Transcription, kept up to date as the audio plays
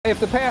If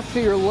the path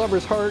to your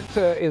lover's heart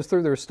is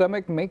through their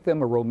stomach, make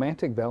them a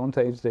romantic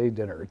Valentine's Day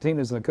dinner.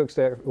 Tina's in the cook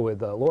staff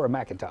with Laura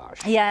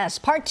McIntosh. Yes,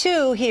 part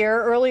 2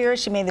 here. Earlier,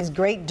 she made these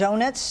great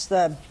donuts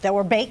that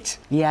were baked.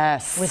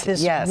 Yes. With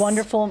this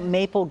wonderful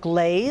maple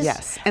glaze.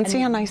 Yes. And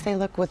see how nice they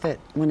look with it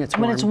when it's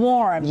warm. When it's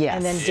warm. Yes.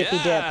 And then dippy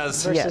dip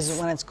versus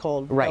when it's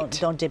cold. Right.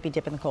 Don't dippy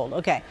dip in the cold.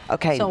 Okay.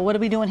 Okay. So what are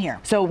we doing here?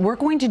 So we're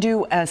going to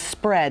do a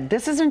spread.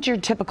 This isn't your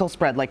typical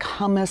spread, like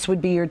hummus would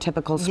be your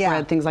typical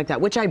spread, things like that,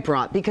 which I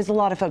brought because a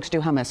lot of folks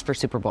do hummus for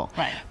Super Bowl.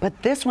 Right.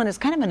 But this one is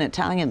kind of an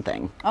Italian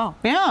thing. Oh.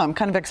 Yeah, I'm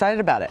kind of excited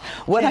about it.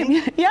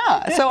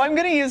 So I'm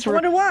going to use... I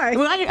wonder why.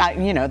 Well,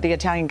 you know, the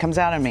Italian comes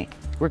out of me.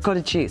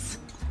 Ricotta cheese.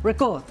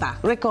 Ricotta.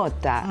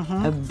 Ricotta.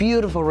 A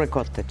beautiful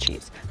ricotta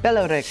cheese.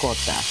 Bello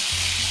ricotta.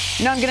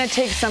 Now I'm going to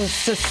take some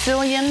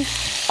Sicilian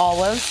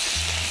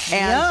olives.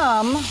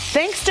 And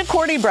thanks to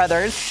Cordy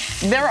Brothers,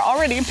 they're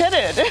already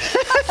pitted.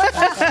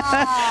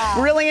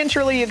 Really and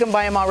truly, you can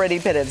buy them already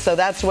pitted. So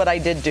that's what I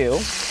did do.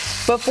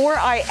 Before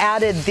I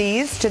added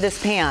these to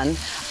this pan,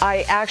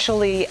 I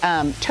actually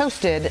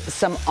toasted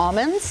some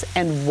almonds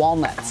and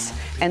walnuts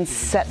and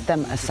set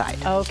them aside.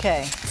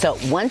 Okay. So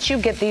once you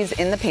get these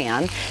in the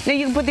pan, now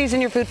you can put these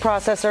in your food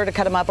processor to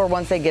cut them up, or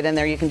once they get in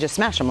there, you can just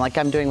smash them like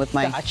I'm doing with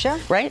my...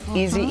 Gotcha. Right?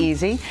 Easy,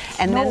 easy.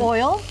 And no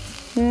oil?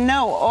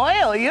 No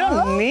oil. You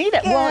don't need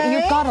it. Well,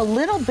 you've got a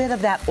little bit of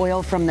that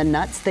oil from the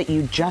nuts that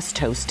you just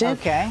toasted.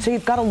 Okay. So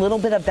you've got a little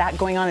bit of that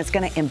going on. It's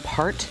going to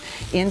impart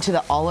into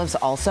the olives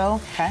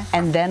also. Okay.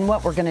 And then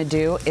what we're going to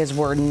do is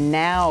we're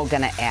now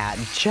going to add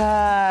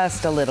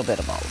just a little bit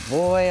of olive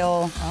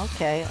oil.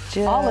 Okay.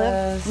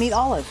 Olive. Meat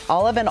olive.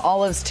 Olive and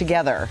olives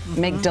together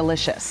make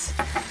delicious.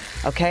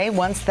 Okay.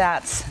 Once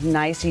that's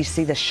nice, you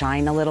see the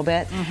shine a little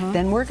bit.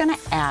 Then we're going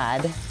to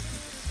add...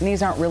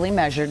 These aren't really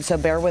measured, so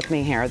bear with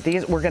me here.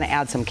 We're going to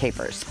add some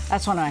capers.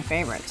 That's one of my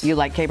favorites. You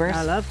like capers?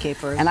 I love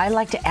capers. And I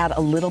like to add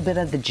a little bit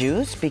of the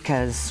juice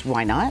because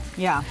why not?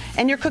 Yeah.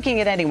 And you're cooking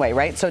it anyway,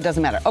 right? So it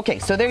doesn't matter. Okay,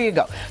 so there you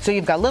go. So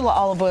you've got a little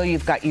olive oil,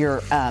 you've got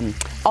your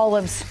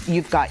olives,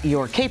 you've got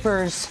your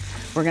capers.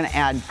 We're going to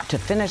add, to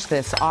finish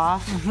this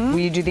off, will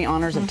you do the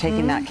honors of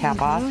taking that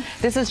cap off?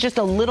 This is just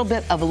a little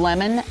bit of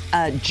lemon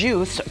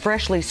juice,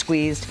 freshly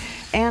squeezed,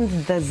 and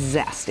the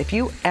zest. If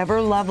you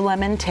ever love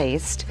lemon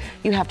taste,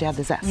 you have to have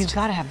the zest. You've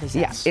got to have the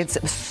zest. Yeah, it's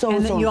so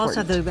important. And you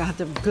important. also have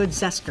the good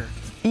zester.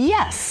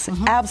 Yes,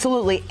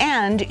 absolutely.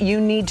 And you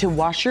need to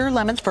wash your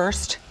lemons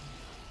first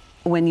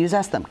when you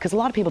zest them, because a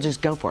lot of people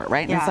just go for it,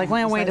 right? And it's like,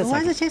 well, wait a second.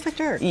 Why does it taste like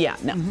dirt? Yeah,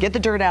 no. Get the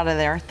dirt out of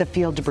there, the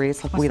field debris,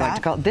 we like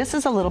to call it. This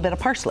is a little bit of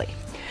parsley.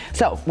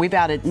 So we've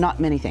added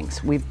not many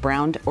things. We've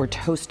browned or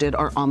toasted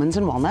our almonds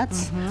and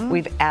walnuts.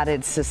 We've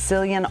added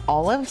Sicilian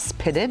olives,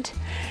 pitted,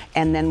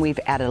 and then we've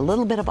added a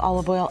little bit of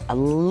olive oil, a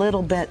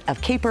little bit of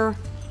caper,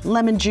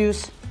 lemon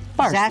juice,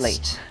 parsley,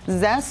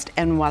 zest,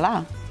 and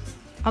voila.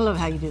 I love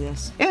how you do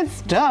this.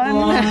 It's done.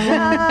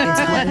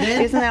 It's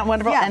blended. Isn't that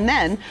wonderful? Yeah. And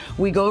then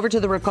we go over to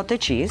the ricotta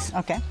cheese.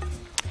 Okay.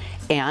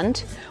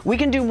 And we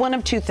can do one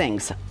of two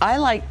things. I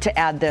like to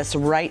add this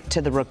right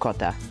to the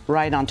ricotta,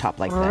 right on top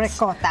like this.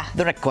 Ricotta.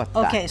 The ricotta.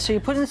 Okay, so you're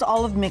putting this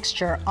olive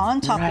mixture on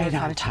top of the ricotta.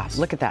 Right on top.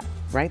 Look at that.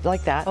 Right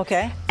like that.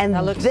 Okay. And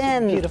that looks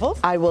then beautiful.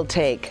 I will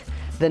take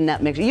the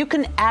nut mixture. You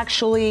can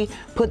actually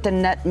put the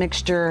nut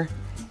mixture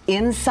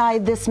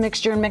inside this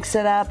mixture and mix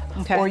it up,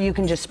 or you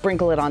can just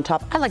sprinkle it on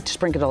top. I like to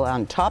sprinkle it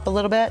on top a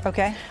little bit.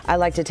 Okay. I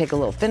like to take a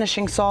little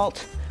finishing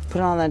salt, put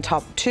it on the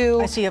top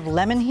too. I see you have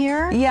lemon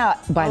here. Yeah,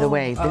 by the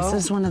way, this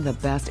is one of the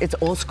best. It's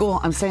old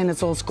school. I'm saying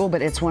it's old school,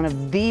 but it's one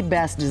of the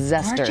best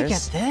zesters. Where'd you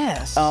get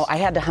this? Oh, I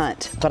had to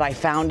hunt, but I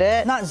found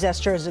it. Not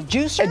zester, is it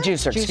juicer? A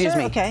juicer, excuse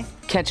me. Okay.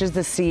 Catches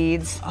the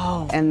seeds,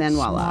 and then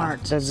voila.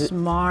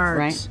 Smart.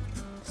 Right?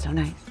 So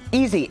nice.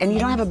 Easy, and you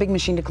don't have a big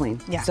machine to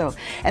clean. Yeah. So,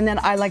 and then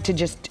I like to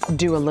just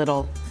do a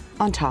little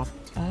on top.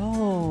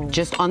 Oh.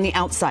 Just on the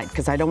outside,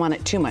 because I don't want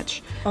it too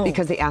much,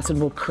 because the acid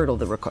will curdle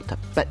the ricotta,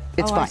 but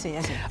it's fine. I see.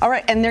 All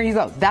right, and there you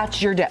go.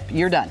 That's your dip.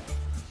 You're done.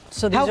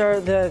 So these are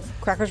the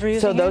crackers we're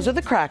using? So those are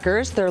the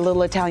crackers. They're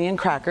little Italian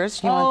crackers.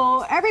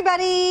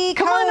 Everybody,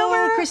 come on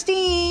over.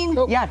 Christine.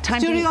 Yeah,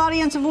 time Studio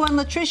audience of one,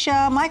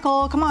 Latricia,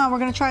 Michael, come on, we're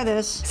going to try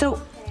this.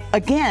 So,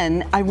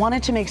 again, I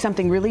wanted to make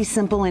something really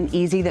simple and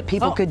easy that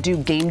people could do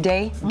game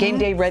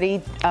day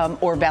ready,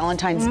 or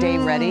Valentine's Day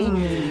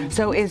ready.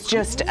 So it's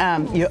just, I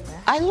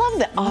love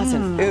the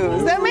awesome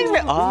ooze. That makes me,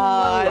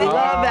 I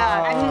love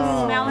that. I'm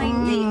just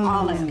smelling the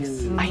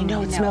olives. I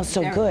know, it smells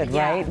so good,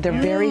 right? They're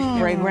very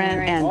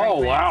fragrant and,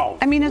 wow.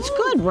 I mean, it's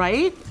good,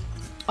 right?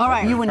 All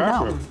right. You would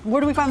know.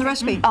 Where do we find the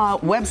recipe?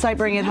 Website,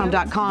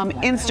 bringithome.com.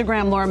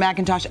 Instagram, Laura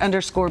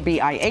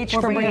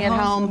McIntosh_BIH for Bring It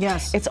Home.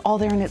 Yes. It's all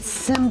there and it's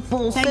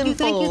simple,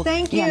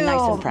 Thank you. Yeah,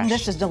 nice and fresh.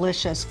 This is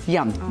delicious.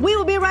 Yum. We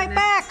will be right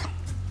back.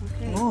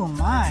 Oh,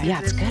 my.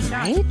 Yeah, it's good,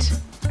 right?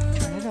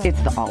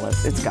 It's the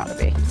olives. It's got to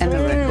be. And the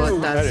ricotta,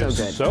 That is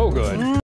so good. so good.